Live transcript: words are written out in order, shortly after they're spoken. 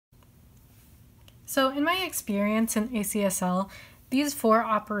So in my experience in ACSL, these 4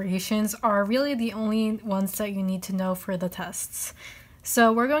 operations are really the only ones that you need to know for the tests.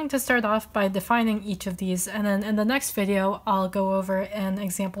 So we're going to start off by defining each of these, and then in the next video, I'll go over an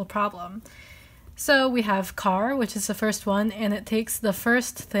example problem. So we have car, which is the first one, and it takes the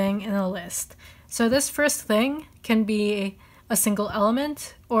first thing in a list. So this first thing can be a single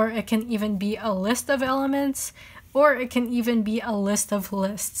element, or it can even be a list of elements, or it can even be a list of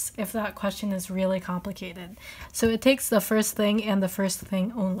lists if that question is really complicated. So it takes the first thing and the first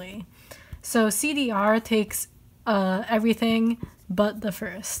thing only. So CDR takes everything but the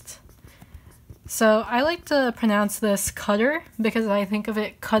first. So I like to pronounce this cutter because I think of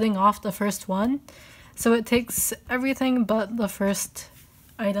it cutting off the first one. So it takes everything but the first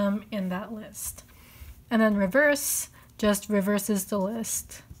item in that list. And then reverse just reverses the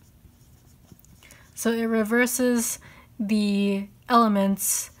list. So it reverses the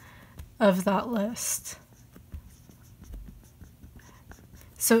elements of that list.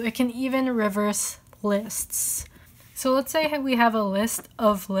 So it can even reverse lists. So let's say we have a list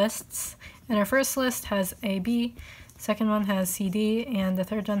of lists, and our first list has AB, second one has CD, and the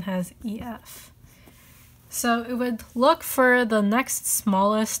third one has EF. So it would look for the next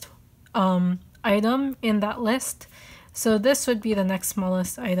smallest item in that list. So this would be the next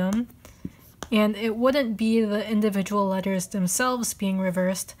smallest item. And it wouldn't be the individual letters themselves being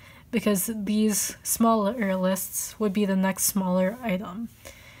reversed because these smaller lists would be the next smaller item.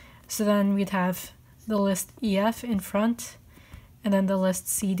 So then we'd have the list EF in front, and then the list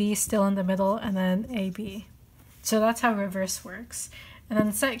CD still in the middle, and then AB. So that's how reverse works. And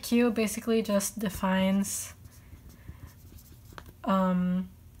then set Q basically just defines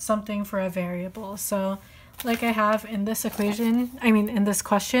something for a variable. So like I have in this equation, in this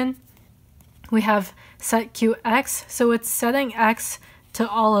question, we have set QX, so it's setting X to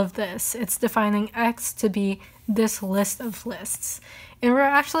all of this. It's defining X to be this list of lists. And we're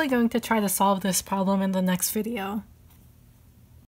actually going to try to solve this problem in the next video.